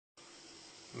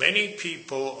Many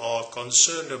people are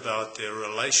concerned about their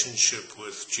relationship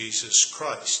with Jesus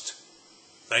Christ.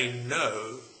 They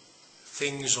know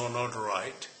things are not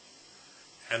right,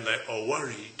 and they are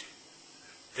worried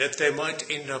that they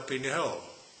might end up in hell.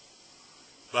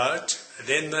 But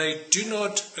then they do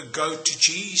not go to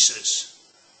Jesus.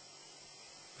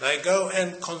 They go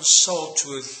and consult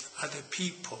with other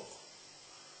people.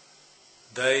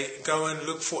 They go and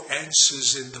look for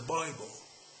answers in the Bible.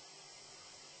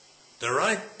 The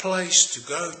right place to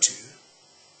go to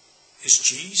is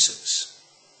Jesus.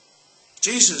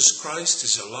 Jesus Christ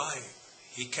is alive.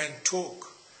 He can talk.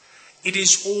 It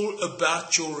is all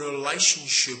about your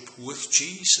relationship with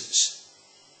Jesus.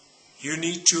 You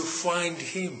need to find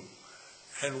Him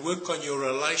and work on your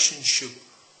relationship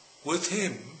with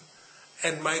Him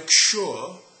and make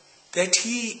sure that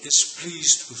He is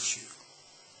pleased with you.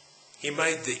 He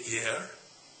made the ear.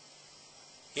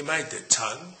 He made the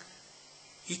tongue.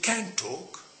 He can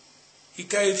talk. He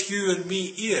gave you and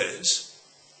me ears,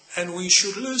 and we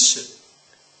should listen.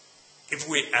 If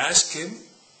we ask Him,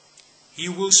 He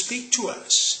will speak to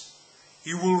us.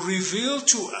 He will reveal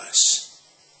to us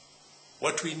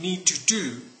what we need to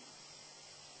do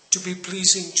to be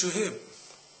pleasing to Him.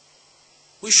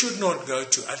 We should not go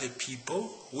to other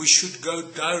people. We should go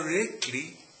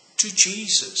directly to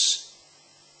Jesus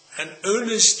and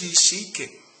earnestly seek Him.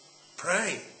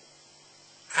 Pray.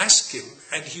 Ask Him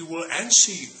and He will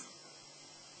answer you.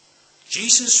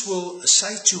 Jesus will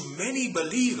say to many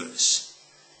believers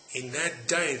in that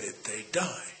day that they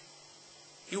die,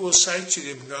 He will say to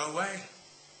them, "Go away.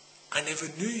 I never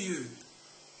knew you,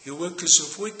 you workers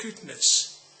of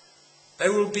wickedness." They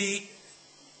will be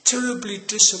terribly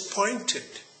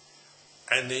disappointed.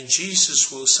 And then Jesus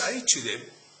will say to them,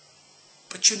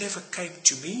 "But you never came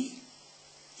to me.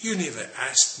 You never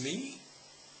asked me."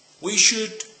 We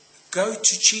should go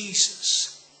to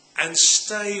Jesus and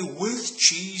stay with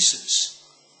Jesus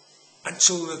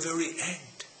until the very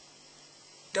end.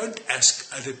 Don't ask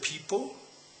other people.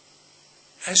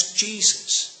 Ask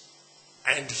Jesus,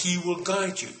 and He will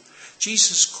guide you.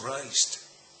 Jesus Christ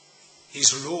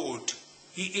is Lord.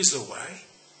 He is the way,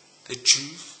 the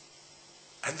truth,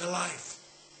 and the life.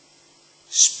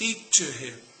 Speak to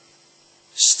Him.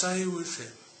 Stay with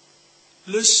Him.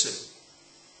 Listen.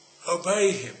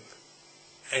 Obey Him.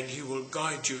 And He will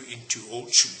guide you into all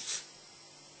truth.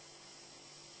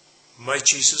 May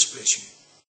Jesus bless you.